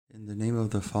In the name of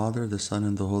the Father, the Son,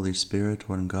 and the Holy Spirit,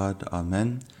 one God.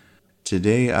 Amen.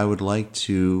 Today I would like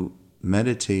to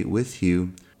meditate with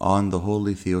you on the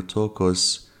Holy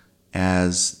Theotokos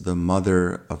as the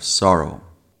Mother of Sorrow.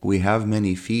 We have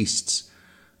many feasts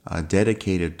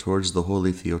dedicated towards the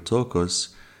Holy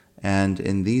Theotokos, and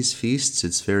in these feasts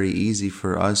it's very easy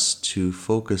for us to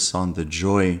focus on the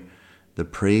joy, the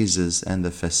praises, and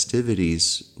the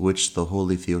festivities which the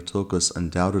Holy Theotokos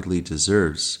undoubtedly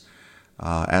deserves.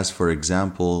 As for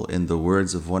example, in the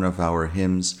words of one of our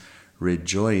hymns,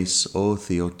 "Rejoice, O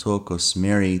Theotokos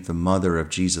Mary, the Mother of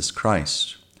Jesus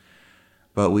Christ."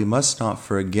 But we must not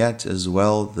forget as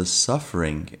well the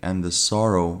suffering and the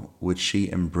sorrow which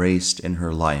she embraced in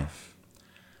her life.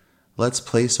 Let's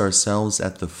place ourselves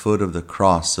at the foot of the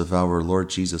cross of our Lord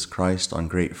Jesus Christ on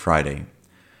Great Friday.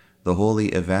 The holy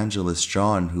evangelist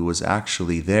John, who was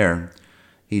actually there,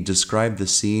 he described the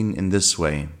scene in this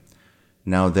way.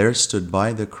 Now there stood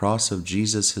by the cross of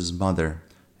Jesus his mother,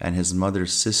 and his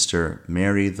mother's sister,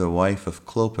 Mary the wife of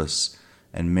Clopas,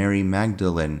 and Mary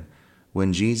Magdalene.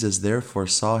 When Jesus therefore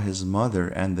saw his mother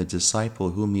and the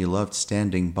disciple whom he loved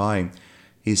standing by,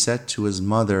 he said to his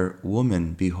mother,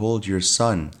 "Woman, behold your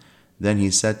son." Then he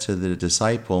said to the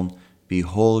disciple,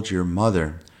 "Behold your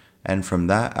mother." And from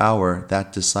that hour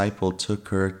that disciple took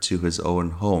her to his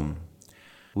own home.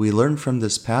 We learn from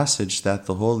this passage that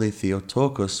the Holy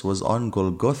Theotokos was on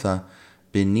Golgotha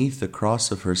beneath the cross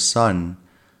of her son,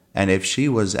 and if she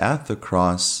was at the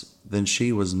cross, then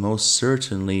she was most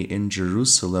certainly in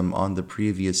Jerusalem on the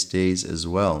previous days as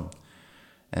well.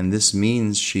 And this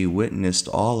means she witnessed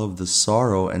all of the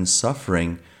sorrow and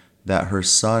suffering that her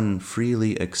son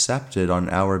freely accepted on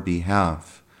our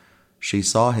behalf. She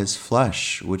saw his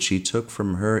flesh, which he took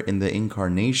from her in the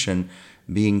incarnation,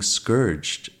 being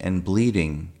scourged and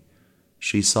bleeding.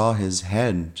 She saw his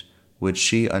head, which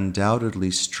she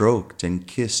undoubtedly stroked and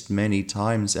kissed many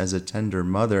times as a tender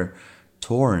mother,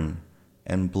 torn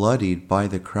and bloodied by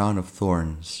the crown of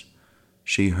thorns.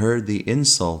 She heard the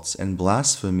insults and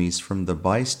blasphemies from the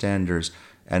bystanders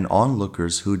and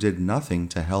onlookers who did nothing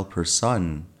to help her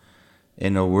son.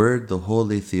 In a word, the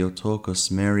Holy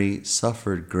Theotokos Mary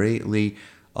suffered greatly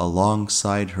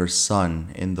alongside her son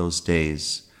in those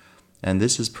days. And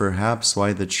this is perhaps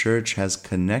why the Church has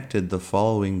connected the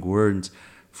following words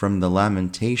from the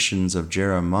Lamentations of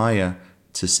Jeremiah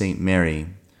to Saint Mary.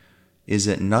 "Is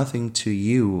it nothing to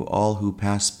you, all who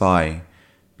pass by?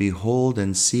 Behold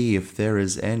and see if there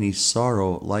is any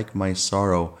sorrow like my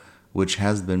sorrow, which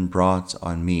has been brought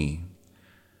on me."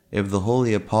 If the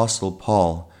Holy Apostle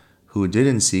Paul, who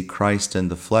didn't see Christ in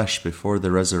the flesh before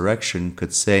the resurrection,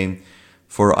 could say,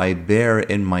 "For I bear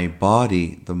in my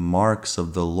body the marks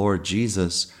of the Lord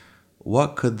Jesus,"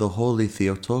 what could the Holy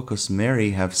Theotokos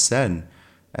Mary have said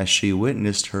as she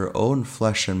witnessed her own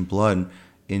flesh and blood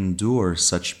endure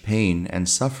such pain and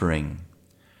suffering?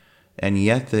 And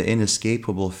yet the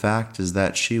inescapable fact is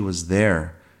that she was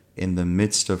there in the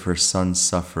midst of her son's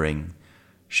suffering.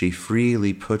 She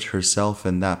freely put herself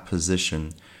in that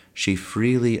position. She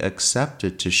freely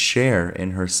accepted to share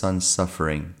in her son's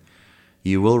suffering.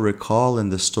 You will recall in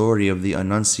the story of the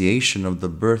Annunciation of the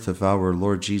birth of our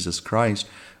Lord Jesus Christ,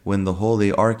 when the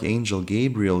holy Archangel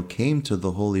Gabriel came to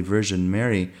the Holy Virgin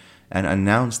Mary and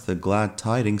announced the glad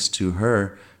tidings to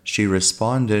her, she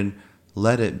responded,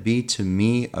 "Let it be to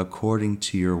me according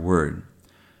to your word."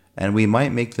 And we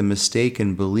might make the mistake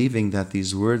in believing that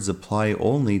these words apply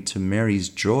only to Mary's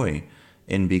joy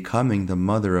in becoming the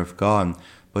Mother of God,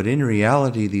 but in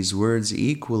reality these words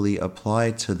equally apply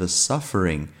to the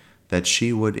suffering that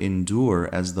she would endure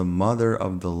as the mother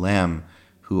of the Lamb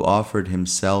who offered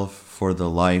himself for the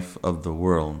life of the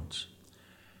world.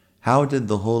 How did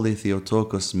the Holy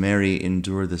Theotokos Mary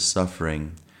endure this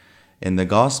suffering? In the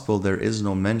Gospel there is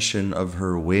no mention of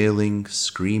her wailing,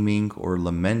 screaming, or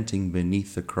lamenting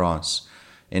beneath the cross.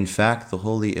 In fact, the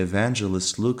Holy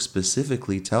Evangelist Luke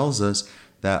specifically tells us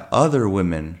that other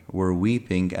women were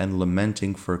weeping and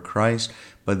lamenting for Christ,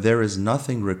 but there is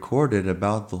nothing recorded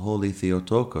about the Holy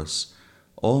Theotokos.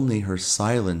 Only her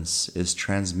silence is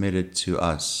transmitted to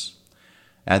us.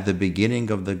 At the beginning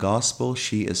of the Gospel,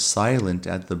 she is silent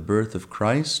at the birth of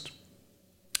Christ,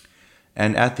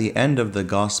 and at the end of the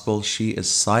Gospel, she is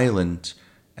silent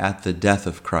at the death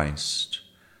of Christ.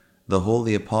 The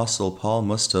Holy Apostle Paul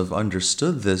must have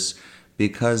understood this,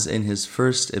 because in his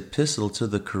first epistle to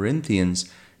the Corinthians,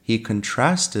 he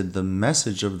contrasted the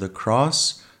message of the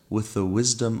cross with the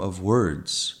wisdom of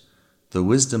words. The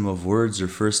wisdom of words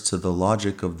refers to the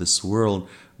logic of this world,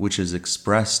 which is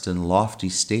expressed in lofty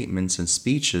statements and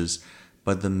speeches,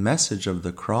 but the message of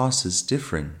the cross is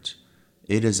different.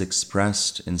 It is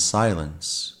expressed in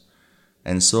silence.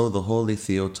 And so the Holy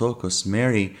Theotokos,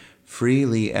 Mary,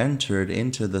 freely entered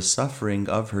into the suffering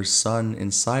of her Son in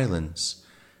silence,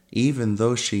 even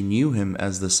though she knew him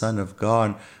as the Son of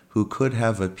God, who could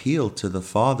have appealed to the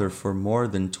Father for more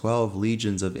than 12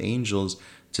 legions of angels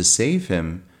to save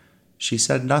him. She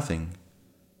said nothing.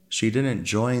 She didn't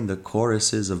join the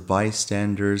choruses of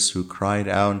bystanders who cried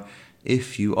out,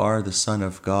 "If you are the Son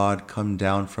of God, come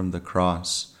down from the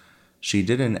cross." She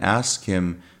didn't ask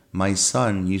him, "My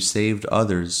son, you saved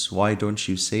others, why don't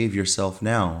you save yourself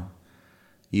now?"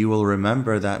 You will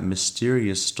remember that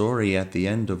mysterious story at the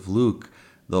end of Luke,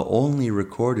 the only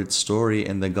recorded story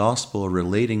in the Gospel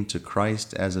relating to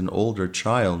Christ as an older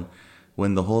child,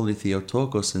 when the Holy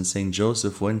Theotokos and Saint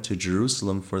Joseph went to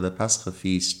Jerusalem for the Pascha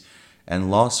feast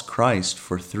and lost Christ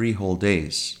for 3 whole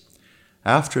days.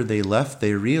 After they left,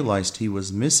 they realized he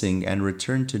was missing and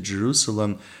returned to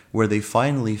Jerusalem, where they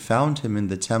finally found him in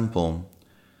the temple.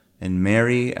 And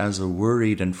Mary, as a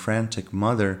worried and frantic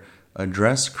mother,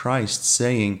 addressed Christ,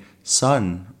 saying,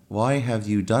 "Son, why have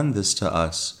you done this to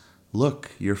us? Look,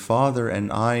 your father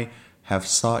and I have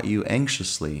sought you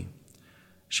anxiously."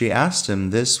 She asked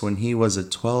him this when he was a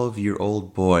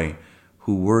 12-year-old boy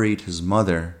who worried his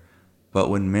mother. But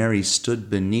when Mary stood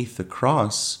beneath the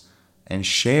cross and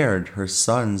shared her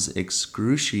son's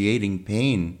excruciating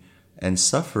pain and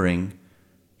suffering,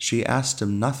 she asked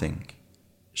him nothing.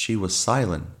 She was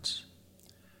silent.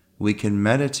 We can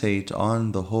meditate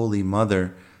on the Holy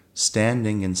Mother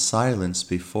standing in silence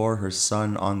before her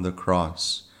Son on the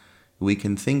cross. We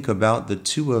can think about the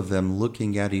two of them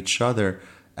looking at each other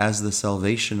as the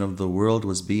salvation of the world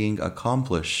was being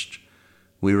accomplished.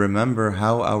 We remember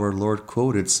how our Lord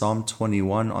quoted Psalm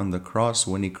 21 on the cross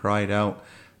when he cried out,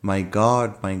 my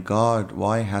God,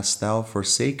 why hast thou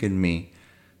forsaken me?"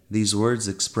 These words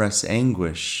express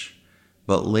anguish.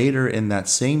 But later in that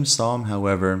same psalm,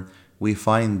 however, we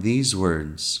find these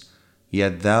words,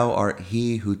 "Yet thou art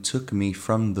he who took me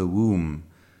from the womb.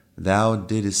 Thou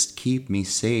didst keep me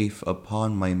safe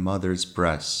upon my mother's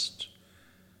breast."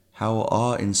 How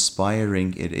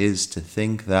awe-inspiring it is to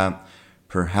think that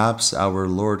perhaps our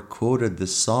Lord quoted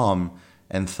this psalm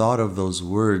and thought of those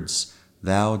words,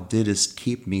 "Thou didst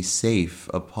keep me safe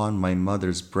upon my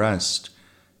mother's breast,"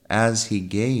 as he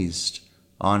gazed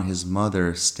on his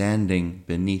mother standing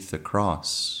beneath the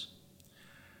cross.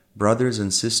 Brothers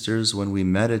and sisters, when we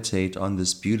meditate on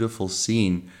this beautiful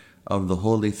scene of the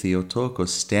Holy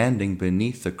Theotokos standing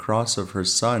beneath the cross of her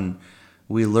Son,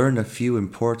 we learn a few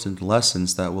important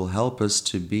lessons that will help us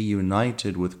to be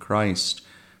united with Christ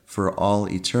for all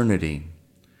eternity.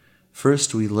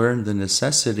 First, we learn the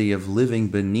necessity of living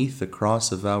beneath the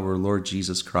cross of our Lord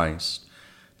Jesus Christ.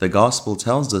 The Gospel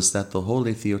tells us that the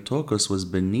Holy Theotokos was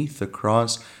beneath the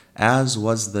cross, as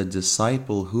was the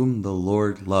disciple whom the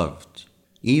Lord loved.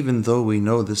 Even though we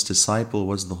know this disciple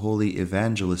was the Holy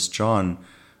Evangelist John,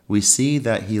 we see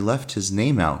that he left his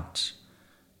name out.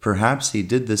 Perhaps he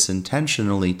did this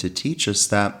intentionally to teach us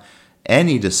that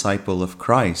any disciple of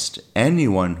Christ,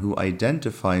 anyone who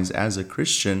identifies as a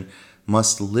Christian,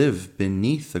 must live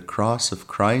beneath the cross of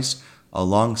Christ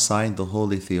alongside the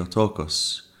Holy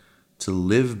Theotokos. To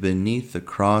live beneath the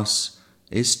cross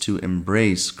is to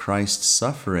embrace Christ's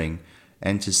suffering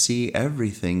and to see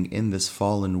everything in this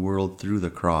fallen world through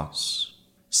the cross.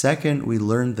 Second, we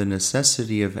learn the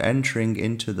necessity of entering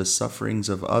into the sufferings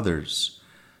of others.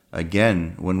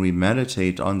 Again, when we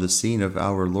meditate on the scene of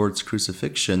our Lord's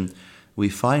crucifixion, we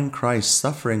find Christ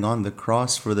suffering on the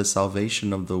cross for the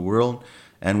salvation of the world,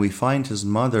 and we find his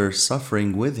mother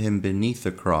suffering with him beneath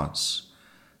the cross.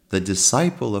 The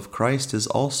disciple of Christ is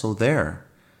also there,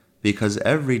 because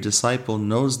every disciple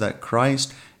knows that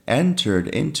Christ entered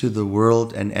into the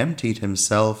world and emptied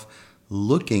himself,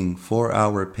 looking for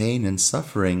our pain and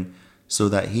suffering, so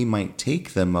that he might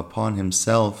take them upon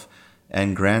himself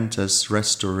and grant us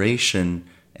restoration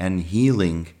and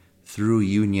healing through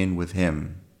union with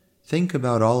him. Think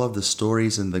about all of the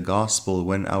stories in the Gospel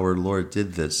when our Lord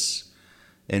did this.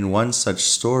 In one such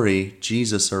story,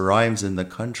 Jesus arrives in the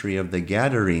country of the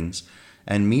Gadarenes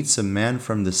and meets a man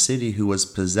from the city who was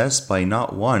possessed by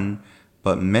not one,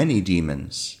 but many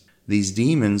demons. These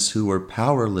demons, who were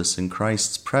powerless in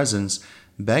Christ's presence,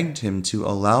 begged him to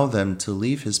allow them to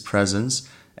leave his presence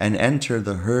and enter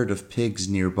the herd of pigs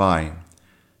nearby.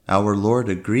 Our Lord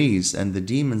agrees, and the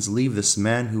demons leave this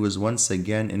man who is once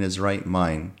again in his right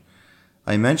mind.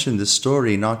 I mention this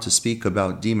story not to speak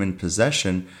about demon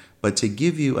possession, but to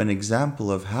give you an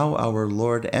example of how our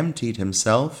Lord emptied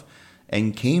himself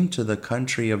and came to the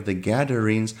country of the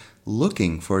Gadarenes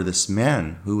looking for this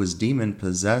man who was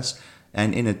demon-possessed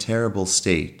and in a terrible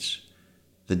state.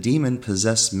 The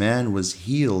demon-possessed man was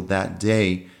healed that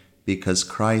day because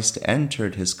Christ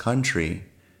entered his country.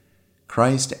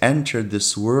 Christ entered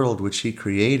this world which he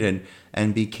created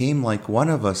and became like one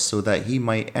of us so that he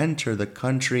might enter the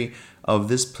country of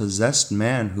this possessed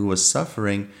man who was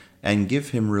suffering and give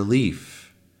him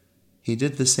relief. He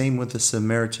did the same with the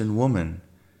Samaritan woman.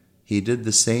 He did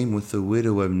the same with the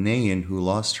widow of Nain who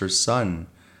lost her son.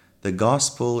 The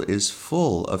gospel is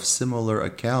full of similar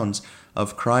accounts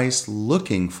of Christ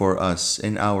looking for us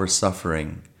in our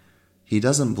suffering. He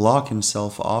doesn't block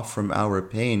himself off from our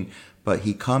pain, but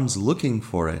he comes looking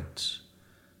for it.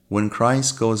 When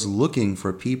Christ goes looking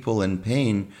for people in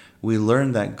pain, we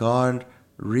learn that God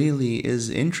really is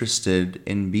interested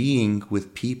in being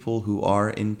with people who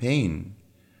are in pain.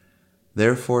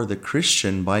 Therefore, the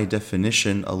Christian, by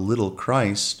definition, a little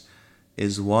Christ,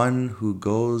 is one who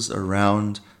goes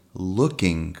around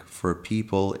looking for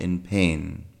people in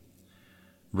pain.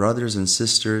 Brothers and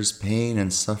sisters, pain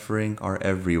and suffering are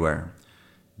everywhere.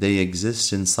 They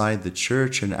exist inside the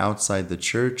church and outside the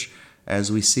church,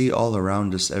 as we see all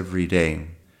around us every day.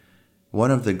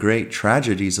 One of the great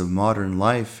tragedies of modern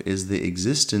life is the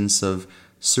existence of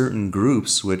certain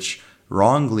groups which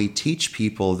wrongly teach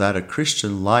people that a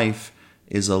Christian life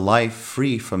is a life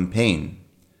free from pain.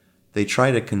 They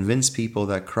try to convince people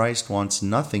that Christ wants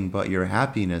nothing but your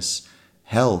happiness,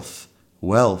 health,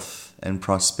 wealth, and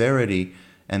prosperity,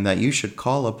 and that you should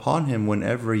call upon him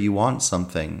whenever you want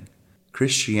something.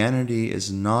 Christianity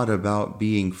is not about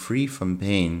being free from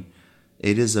pain.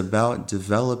 It is about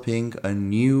developing a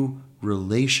new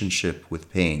relationship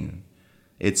with pain.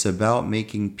 It's about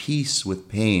making peace with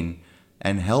pain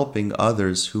and helping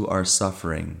others who are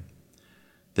suffering.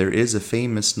 There is a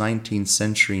famous 19th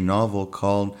century novel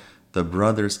called The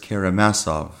Brothers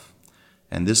Karamazov,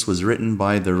 and this was written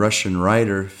by the Russian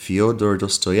writer Fyodor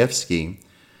Dostoevsky.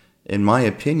 In my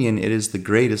opinion, it is the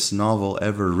greatest novel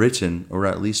ever written, or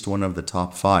at least one of the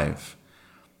top 5.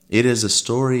 It is a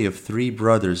story of 3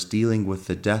 brothers dealing with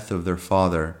the death of their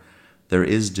father. There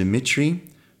is Dmitri,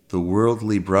 the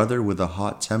worldly brother with a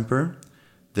hot temper.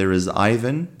 There is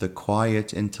Ivan, the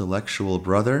quiet intellectual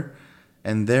brother.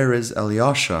 And there is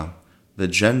Alyosha, the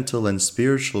gentle and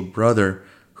spiritual brother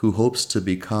who hopes to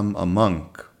become a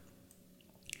monk.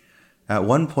 At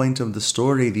one point of the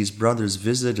story, these brothers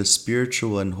visit a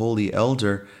spiritual and holy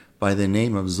elder by the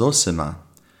name of Zosima,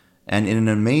 and in an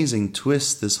amazing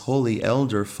twist, this holy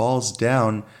elder falls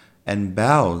down and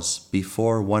bows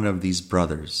before one of these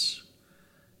brothers.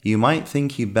 You might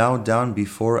think he bowed down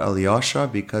before Alyosha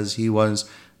because he was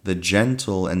the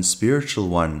gentle and spiritual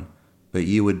one, but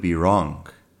you would be wrong.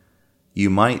 You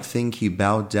might think he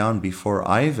bowed down before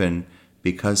Ivan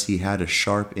because he had a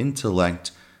sharp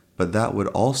intellect, but that would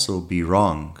also be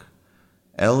wrong.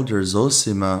 Elder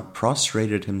Zosima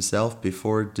prostrated himself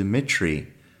before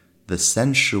Dmitri, the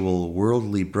sensual,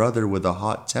 worldly brother with a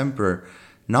hot temper,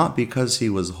 not because he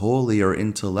was holy or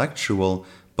intellectual,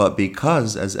 but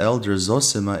because, as Elder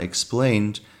Zosima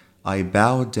explained, I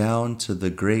bow down to the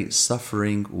great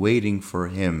suffering waiting for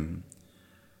him.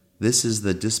 This is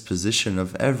the disposition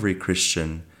of every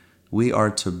Christian. We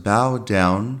are to bow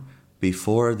down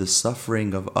before the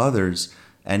suffering of others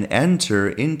and enter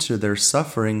into their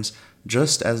sufferings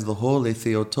just as the holy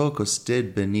Theotokos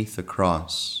did beneath the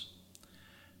cross.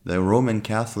 The Roman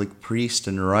Catholic priest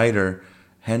and writer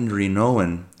Henry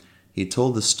Nouwen, he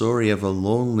told the story of a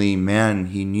lonely man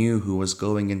he knew who was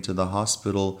going into the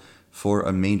hospital for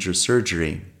a major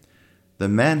surgery. The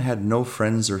man had no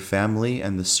friends or family,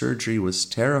 and the surgery was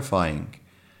terrifying.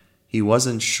 He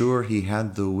wasn't sure he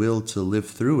had the will to live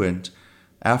through it.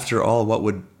 After all, what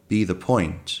would be the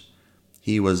point?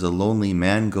 He was a lonely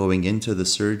man going into the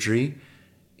surgery.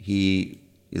 He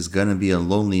is going to be a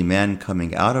lonely man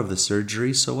coming out of the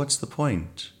surgery, so what's the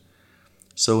point?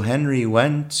 So Henry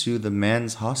went to the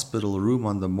man's hospital room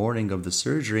on the morning of the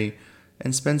surgery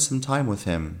and spent some time with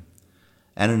him.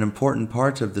 And an important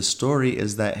part of the story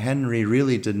is that Henry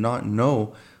really did not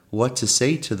know what to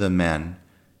say to the man.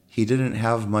 He didn't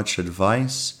have much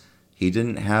advice. He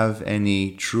didn't have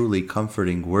any truly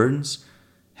comforting words.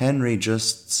 Henry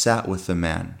just sat with the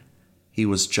man. He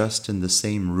was just in the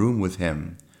same room with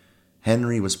him.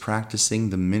 Henry was practicing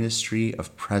the ministry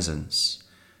of presence.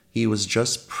 He was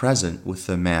just present with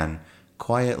the man,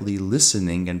 quietly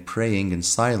listening and praying in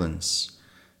silence,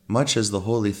 much as the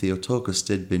holy Theotokos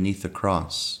did beneath the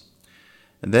cross.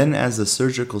 And then as the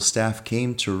surgical staff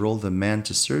came to roll the man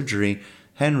to surgery,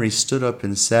 Henry stood up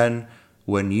and said,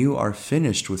 "When you are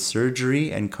finished with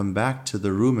surgery and come back to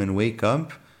the room and wake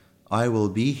up, I will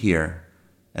be here,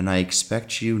 and I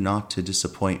expect you not to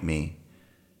disappoint me."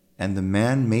 And the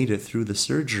man made it through the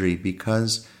surgery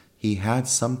because he had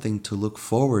something to look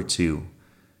forward to.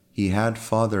 He had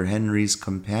Father Henry's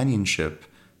companionship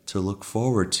to look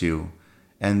forward to.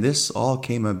 And this all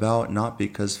came about not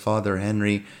because Father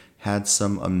Henry had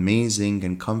some amazing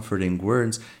and comforting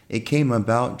words. It came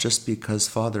about just because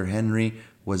Father Henry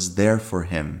was there for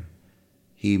him.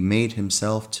 He made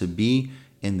himself to be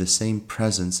in the same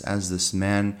presence as this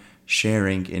man,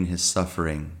 sharing in his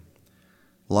suffering.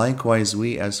 Likewise,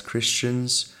 we as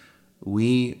Christians,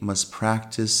 we must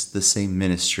practice the same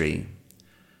ministry.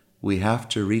 We have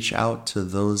to reach out to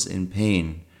those in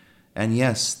pain. And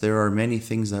yes, there are many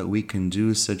things that we can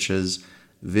do, such as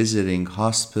visiting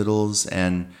hospitals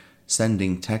and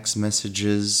sending text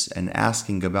messages and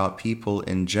asking about people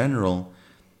in general,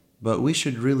 but we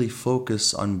should really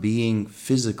focus on being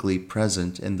physically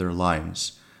present in their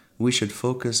lives. We should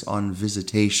focus on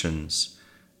visitations,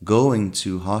 going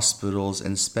to hospitals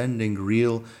and spending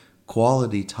real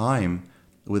quality time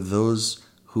with those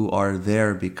who are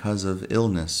there because of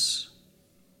illness.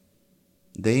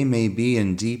 They may be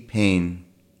in deep pain,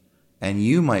 and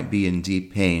you might be in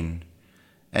deep pain.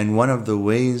 And one of the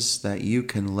ways that you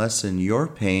can lessen your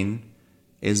pain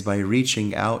is by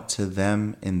reaching out to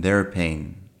them in their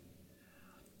pain.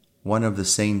 One of the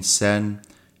saints said,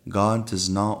 God does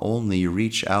not only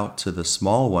reach out to the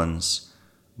small ones,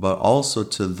 but also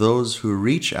to those who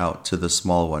reach out to the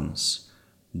small ones.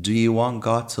 Do you want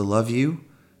God to love you?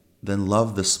 Then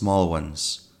love the small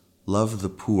ones, love the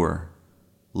poor,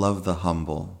 love the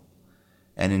humble.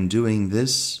 And in doing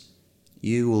this,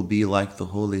 you will be like the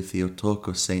Holy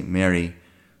Theotokos Saint Mary,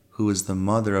 who is the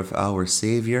mother of our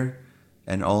Savior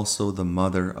and also the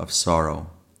mother of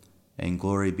sorrow. And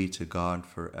glory be to God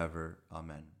forever.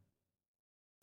 Amen.